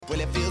Well,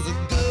 it feels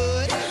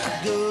good,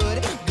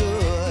 good,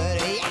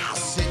 good.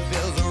 Yes, it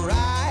feels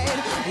right,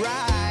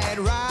 right,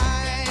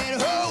 right.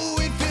 Oh,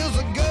 it feels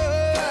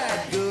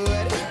good,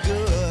 good,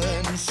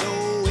 good. So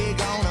we're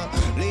gonna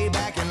lay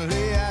back and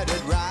let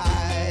it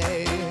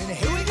ride.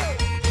 Here we go.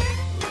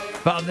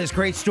 Found this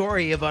great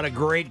story about a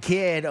great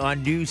kid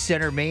on News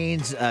Center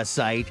Maine's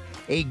site.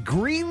 A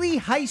Greeley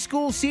High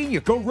School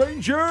senior, go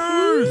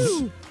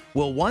Rangers,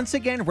 will once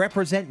again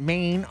represent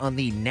Maine on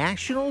the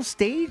national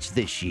stage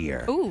this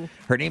year. Ooh.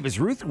 Her name is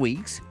Ruth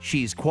Weeks.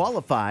 She's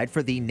qualified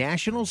for the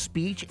National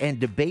Speech and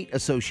Debate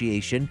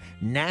Association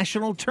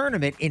National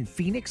Tournament in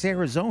Phoenix,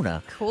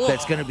 Arizona. Cool.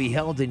 That's going to be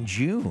held in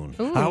June.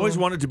 Ooh. I always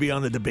wanted to be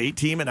on the debate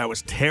team, and I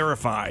was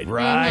terrified.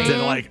 Right.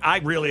 To, I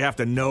really have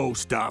to know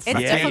stuff. It's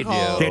I can't,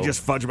 difficult. can't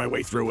just fudge my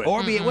way through it.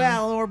 Or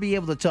be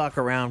able to talk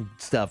around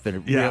stuff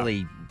and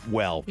really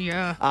well.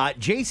 Yeah.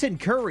 Jason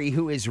Curry,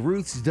 who is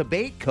Ruth's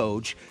debate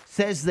coach,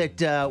 says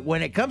that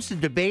when it comes to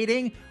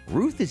debating,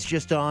 Ruth is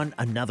just on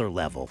another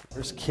level.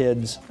 There's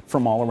kids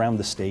from all around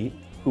the state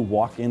who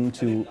walk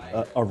into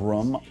a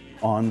room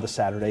on the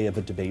Saturday of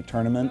a debate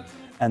tournament,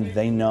 and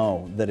they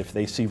know that if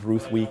they see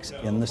Ruth Weeks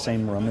in the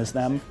same room as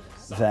them,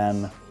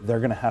 then they're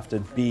going to have to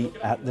be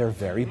at their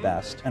very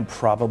best and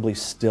probably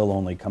still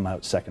only come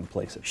out second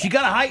place. She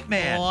got a hype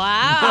man.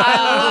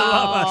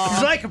 Wow.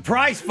 She's like a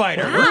prize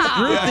fighter.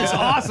 Ruth is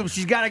awesome.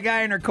 She's got a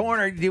guy in her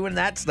corner doing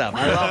that stuff.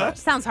 I love it.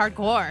 Sounds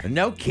hardcore.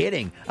 No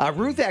kidding.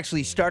 Ruth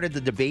actually started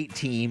the debate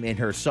team in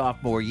her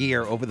sophomore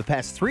year. Over the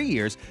past 3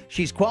 years,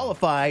 she's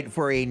qualified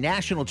for a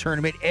national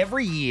tournament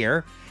every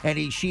year,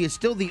 and she is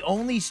still the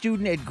only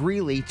student at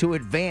Greeley to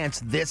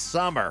advance this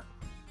summer.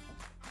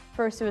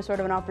 First, it was sort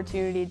of an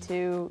opportunity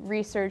to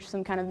research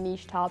some kind of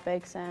niche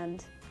topics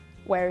and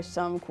wear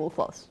some cool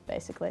clothes,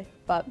 basically.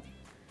 But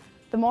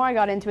the more I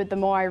got into it, the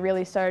more I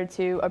really started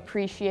to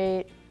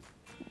appreciate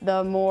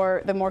the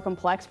more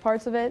complex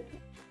parts of it.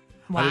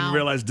 I didn't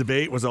realize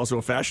debate was also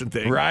a fashion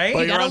thing. Right? But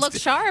You gotta you're on look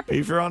sharp.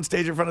 If you're on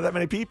stage in front of that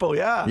many people,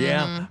 yeah.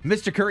 Yeah.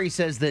 Mr. Curry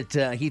says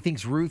that he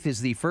thinks Ruth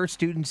is the first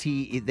student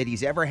that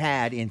he's ever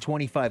had in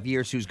 25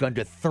 years who's gone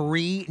to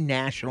 3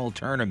 national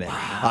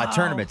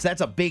tournaments.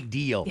 That's a big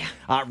deal.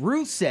 Yeah.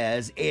 Ruth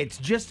says it's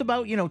just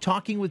about,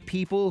 talking with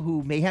people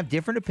who may have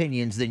different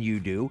opinions than you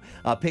do,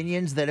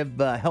 opinions that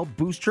have helped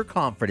boost her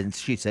confidence,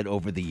 she said,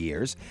 over the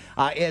years.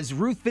 As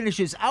Ruth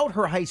finishes out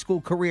her high school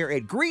career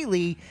at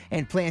Greeley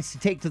and plans to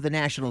take to the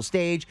national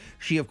stage,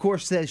 she, of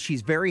course, says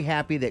she's very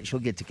happy that she'll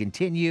get to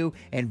continue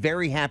and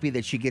very happy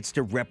that she gets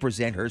to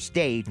represent her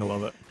state. I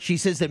love it. She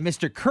says that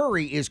Mr.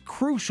 Curry is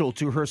crucial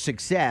to her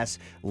success.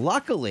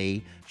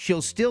 Luckily,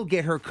 she'll still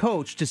get her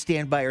coach to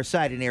stand by her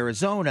side in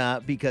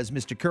Arizona because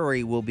Mr.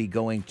 Curry will be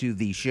going to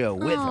the show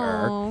with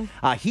her.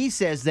 He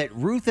says that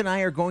Ruth and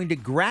I are going to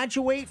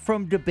graduate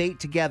from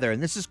debate together,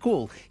 and this is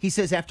cool. He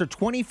says after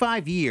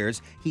 25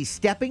 years, he's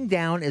stepping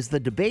down as the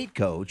debate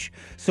coach.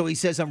 So he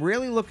says, I'm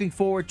really looking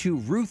forward to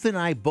Ruth and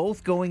I both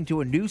going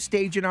to a new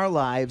stage in our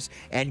lives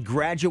and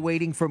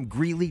graduating from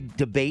Greeley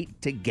debate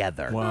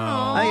together.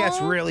 Wow. I think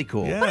that's really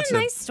cool. Yeah, What it's a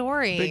nice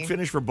story. Big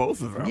finish for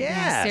both of them.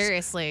 Yes.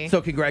 Seriously. So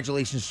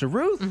congratulations to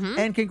Ruth,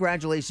 and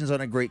congratulations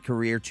on a great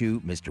career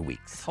to Mr.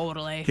 Weeks.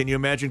 Totally. Can you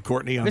imagine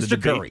Courtney on the Mr.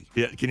 debate? Curry.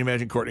 Yeah, can you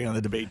imagine Courtney on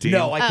the debate team?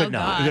 No, I Oh, could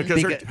not. God.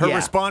 Because her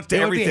response to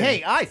It would be,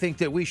 everything. hey, I think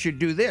that we should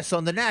do this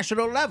on the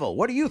national level.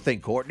 What do you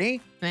think, Courtney?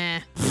 Whatever.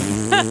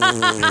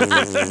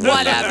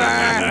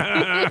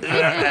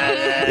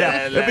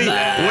 Yeah, there'd be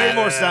way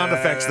more sound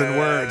effects than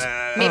words.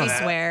 Maybe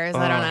swears.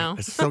 I don't know.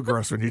 It's so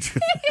gross when you do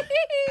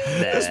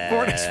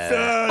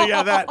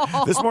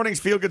this morning's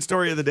feel good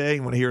story of the day.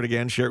 You want to hear it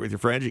again? Share it with your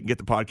friends. You can get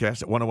the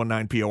podcast at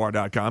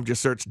 1019por.com.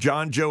 Just search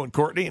John, Joe, and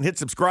Courtney and hit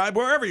subscribe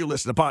wherever you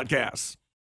listen to podcasts.